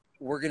mean,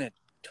 we're going to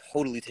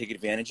totally take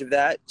advantage of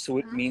that. So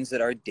it means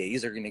that our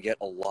days are going to get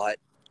a lot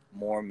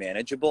more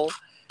manageable.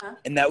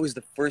 And that was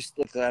the first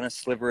kind of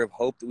sliver of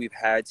hope that we've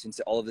had since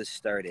all of this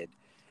started.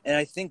 And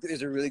I think that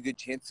there's a really good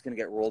chance it's going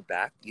to get rolled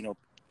back, you know,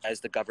 as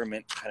the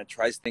government kind of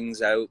tries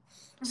things out,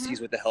 sees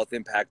what the health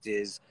impact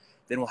is.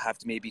 Then we'll have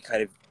to maybe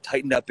kind of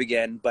tighten up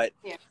again. But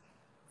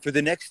for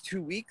the next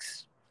 2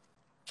 weeks,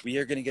 we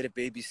are going to get a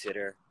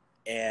babysitter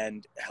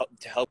and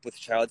help with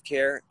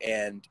childcare.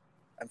 And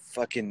I'm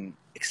fucking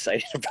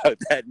excited about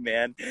that,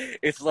 man.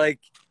 It's like,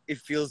 it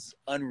feels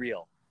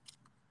unreal.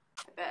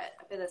 I bet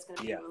that's going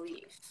to be a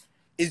relief.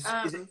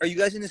 Are you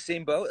guys in the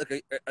same boat?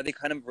 Like, are they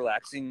kind of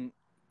relaxing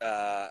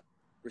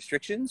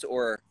restrictions,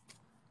 or?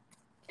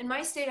 In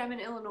my state, I'm in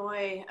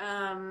Illinois.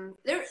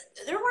 They're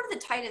one of the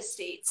tightest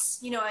states.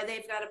 You know,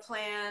 they've got a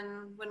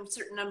plan when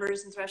certain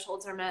numbers and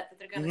thresholds are met that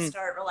they're going to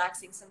start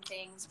relaxing some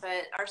things.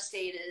 But our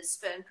state has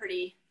been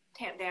pretty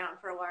tamped down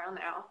for a while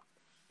now.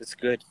 That's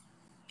good.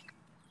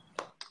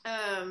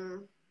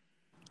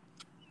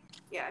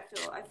 Yeah,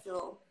 I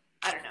feel.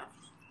 I don't know.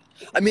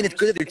 I mean, it's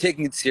good that they're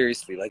taking it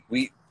seriously. Like,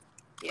 you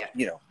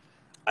know,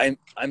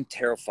 I'm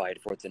terrified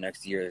for what the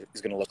next year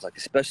is going to look like,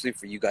 especially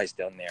for you guys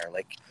down there.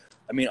 Like,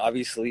 I mean,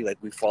 obviously, like,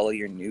 we follow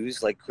your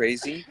news like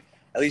crazy.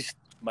 At least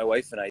my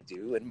wife and I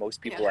do, and most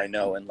people I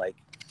know. And like,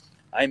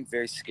 I'm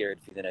very scared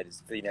for the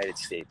United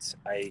States.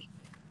 I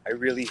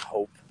really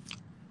hope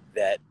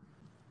that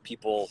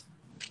people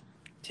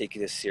take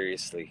this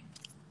seriously.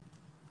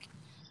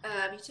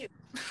 Me too.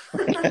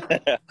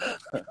 But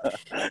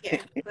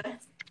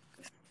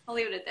I'll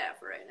leave it at that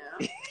for right now.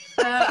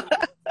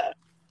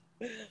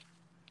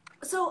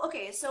 So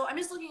I'm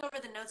just looking over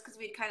the notes because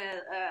we'd kind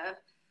of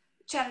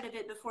chatted a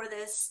bit before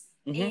this,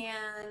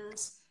 and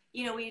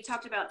you know, we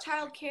talked about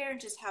childcare and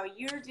just how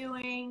you're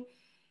doing.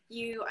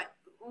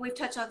 we've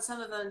touched on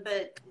some of them,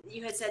 but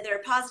you had said there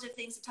are positive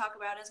things to talk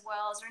about as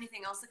well. Is there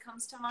anything else that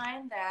comes to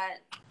mind that?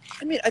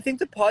 I mean, I think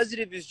the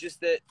positive is just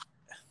that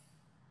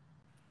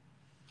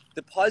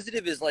the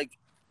positive is like,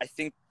 I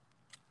think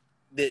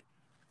that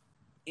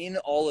in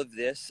all of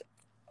this,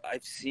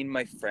 I've seen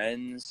my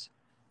friends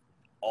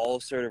all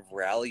sort of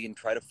rally and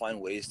try to find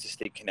ways to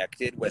stay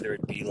connected, whether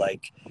it be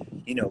like,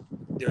 you know,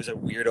 there's a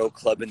weirdo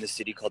club in the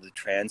city called the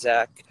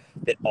Transac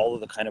that all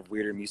of the kind of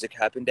weirder music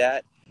happened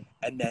at.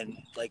 And then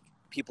like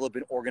people have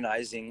been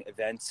organizing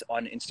events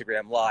on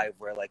Instagram Live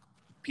where like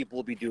people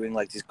will be doing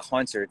like these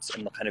concerts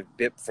and the kind of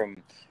bip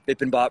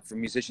and bop from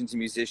musician to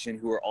musician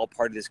who are all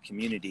part of this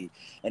community.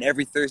 And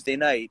every Thursday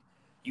night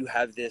you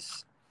have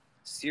this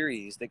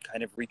series that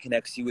kind of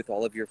reconnects you with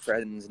all of your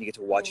friends and you get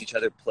to watch each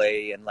other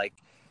play, and like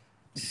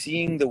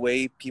seeing the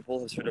way people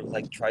have sort of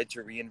like tried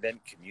to reinvent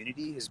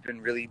community has been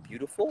really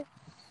beautiful.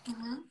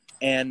 Mm-hmm.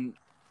 And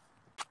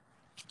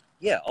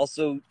yeah,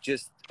 also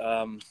just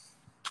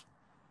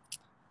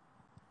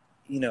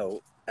you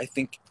know, I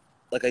think,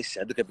 like I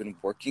said, like I've been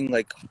working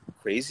like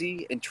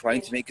crazy and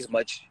trying to make as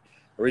much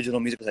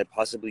original music as I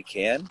possibly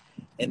can,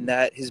 and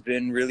that has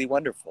been really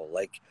wonderful.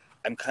 Like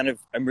I'm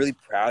really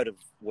proud of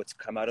what's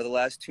come out of the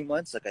last 2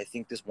 months. Like I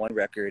think this one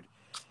record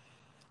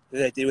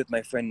that I did with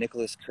my friend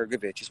Nicholas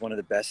Kurgovich is one of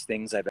the best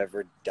things I've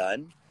ever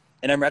done.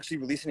 And I'm actually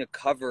releasing a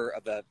cover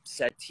of a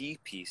settee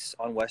piece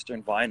on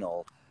Western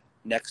vinyl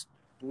next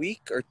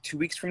week or 2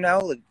 weeks from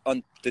now, like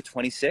on the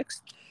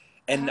 26th.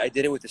 And I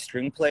did it with a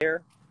string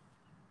player.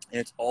 And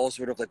it's all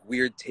sort of like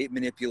weird tape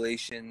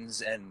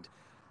manipulations, and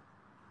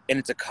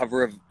it's a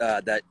cover of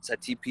that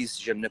settee piece,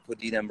 Je ne peux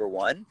dire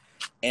 #1.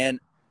 And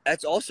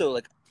that's also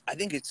like, I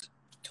think it's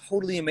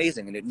totally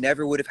amazing, and it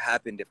never would have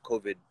happened if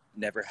COVID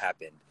never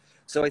happened.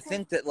 So I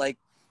think that like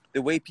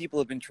the way people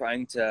have been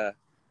trying to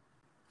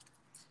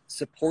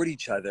support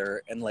each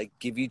other and like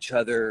give each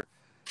other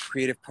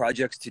creative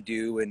projects to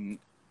do and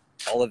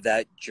all of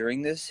that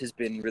during this has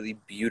been really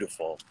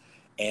beautiful.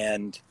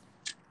 And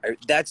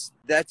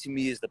that to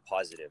me is the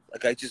positive.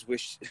 Like I just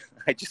wish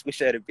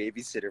I had a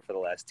babysitter for the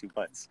last 2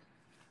 months.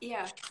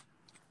 Yeah.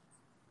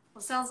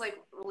 Well, sounds like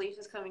relief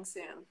is coming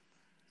soon.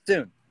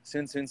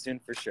 Soon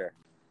for sure.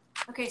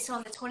 Okay, so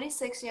on the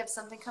 26th, you have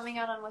something coming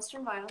out on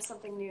Western Vinyl,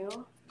 something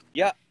new.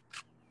 Yeah.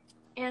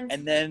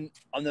 And then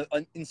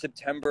in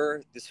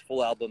September, this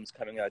full album's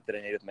coming out that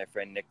I made with my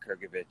friend Nick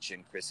Kurgovich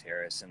and Chris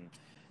Harris, and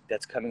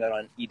that's coming out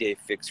on E-Day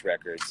Fix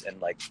Records. And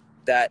like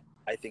that,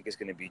 I think is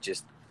going to be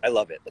just, I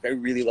love it. Like I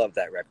really love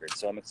that record,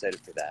 so I'm excited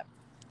for that.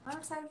 I'm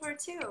excited for it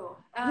too.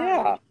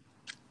 Yeah.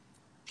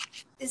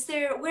 Is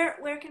there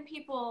where can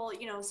people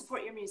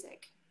support your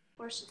music?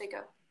 Where should they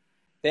go?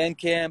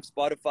 Bandcamp,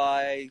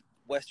 Spotify,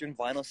 Western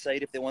Vinyl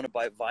site if they want to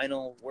buy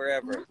vinyl,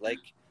 wherever. Mm-hmm.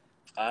 Like,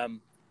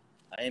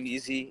 I am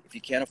easy. If you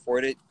can't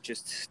afford it,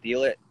 just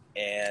steal it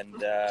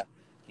and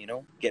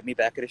get me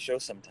back at a show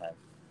sometime.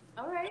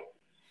 All right.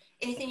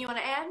 Anything you want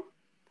to add?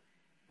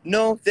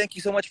 No, thank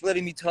you so much for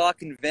letting me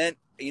talk and vent.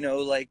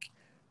 Like,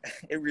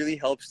 it really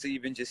helps to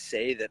even just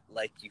say that,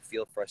 like, you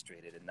feel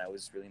frustrated, and that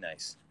was really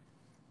nice.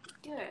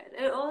 Good.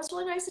 Well, it's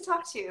really nice to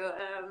talk to you.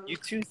 You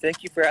too.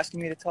 Thank you for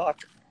asking me to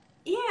talk.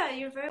 Yeah,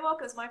 you're very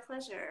welcome. It's my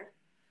pleasure.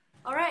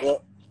 All right.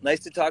 Well,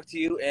 nice to talk to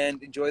you,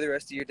 and enjoy the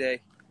rest of your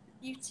day.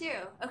 You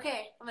too.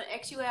 Okay, I'm going to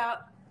X you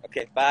out.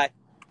 Okay, bye.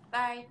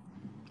 Bye.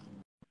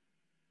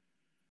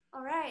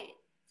 All right.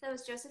 So that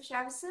was Joseph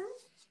Shabason.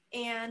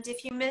 And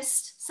if you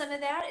missed some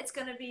of that, it's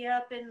going to be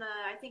up in,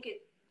 I think,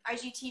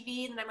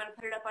 IGTV, and then I'm going to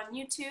put it up on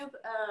YouTube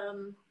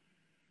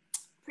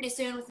pretty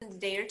soon, within a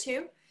day or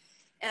two.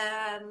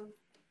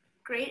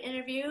 Great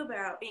interview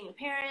about being a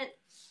parent,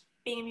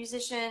 being a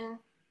musician,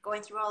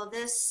 going through all of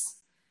this,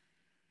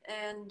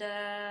 and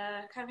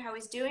kind of how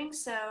he's doing.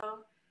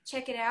 So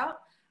check it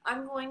out.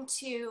 I'm going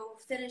to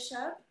finish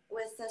up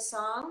with a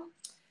song.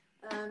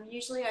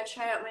 Usually I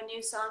try out my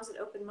new songs at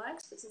open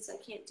mics, but since I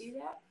can't do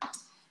that,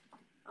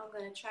 I'm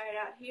going to try it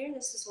out here.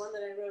 This is one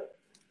that I wrote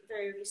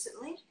very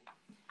recently,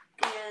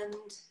 and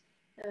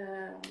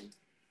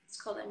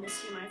it's called I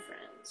Miss You, My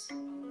Friends.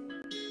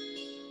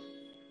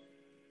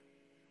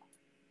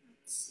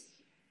 Let's see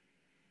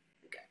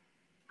here.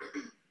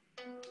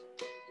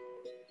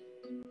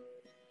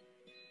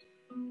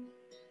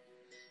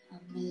 I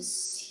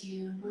miss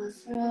you, my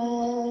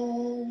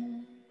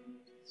friends,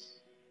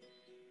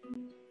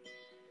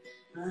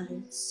 but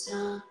it's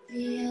not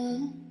the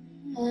end.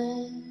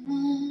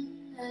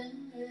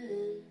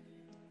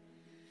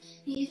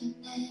 Even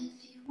if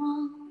you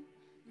want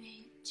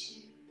me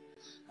to,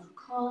 a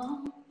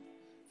call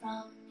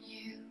from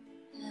you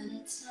and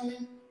it's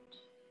end.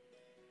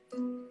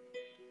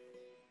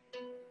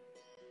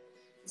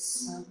 The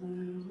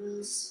summer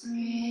will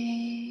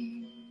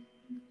spring,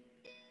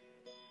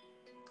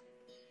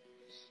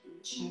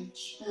 and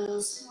church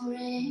bells will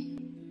ring.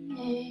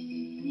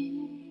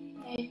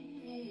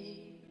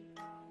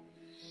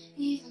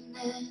 Even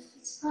if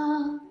it's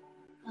far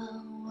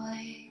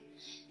away,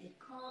 it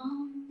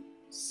comes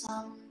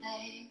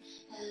someday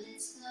and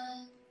it's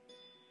then.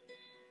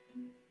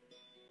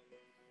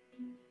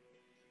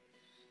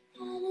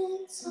 And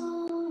it's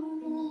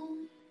all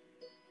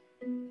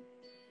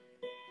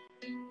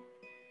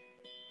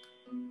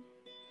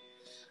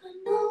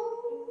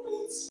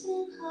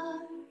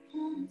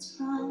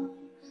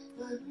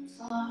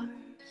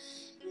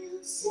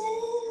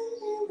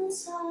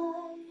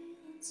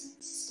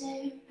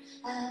stare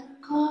at our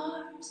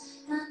cars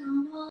and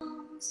our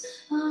walls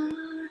are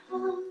our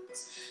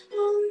hugs.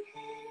 Our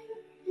hair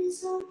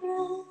is our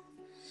breath,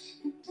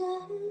 and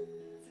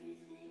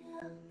everything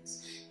else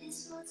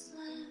is what's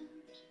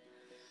left.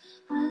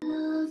 I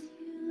love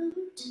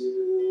you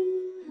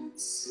too, and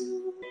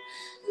soon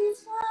the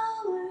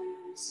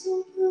flowers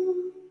will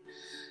bloom.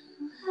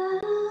 I'll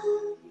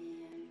have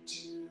here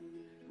too,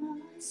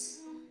 I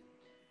said.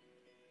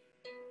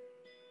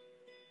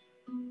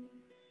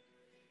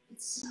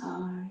 It's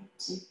hard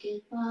to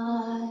get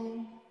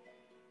by,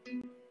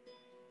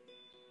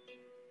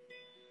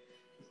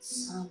 but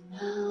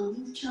somehow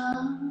we'll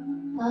try.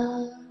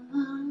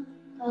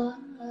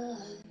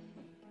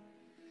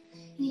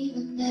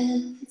 Even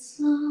if it's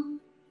long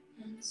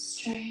and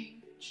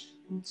strange,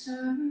 we'll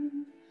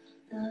turn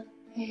the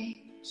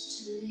page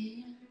to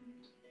the end.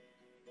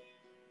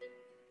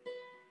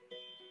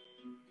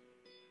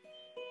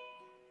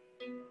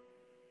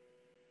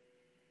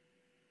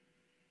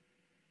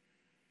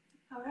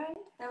 Alright,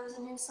 that was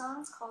a new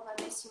song. It's called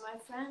I Miss You, My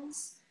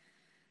Friends.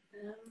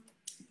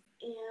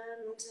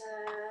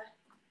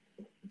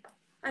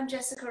 I'm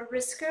Jessica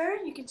Risker.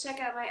 You can check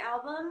out my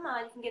album.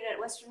 You can get it at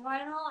Western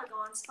Vinyl or go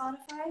on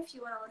Spotify if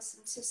you want to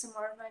listen to some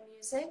more of my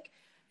music.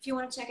 If you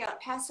want to check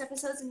out past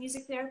episodes of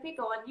Music Therapy,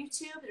 go on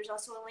YouTube. There's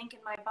also a link in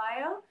my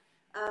bio.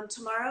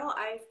 Tomorrow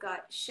I've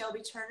got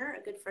Shelby Turner,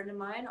 a good friend of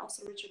mine,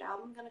 also Richard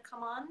Albom, going to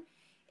come on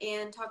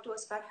and talk to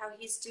us about how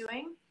he's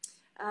doing.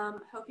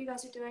 Hope you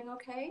guys are doing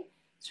okay.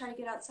 Try to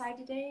get outside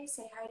today,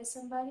 say hi to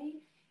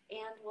somebody,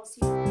 and we'll see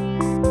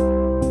you.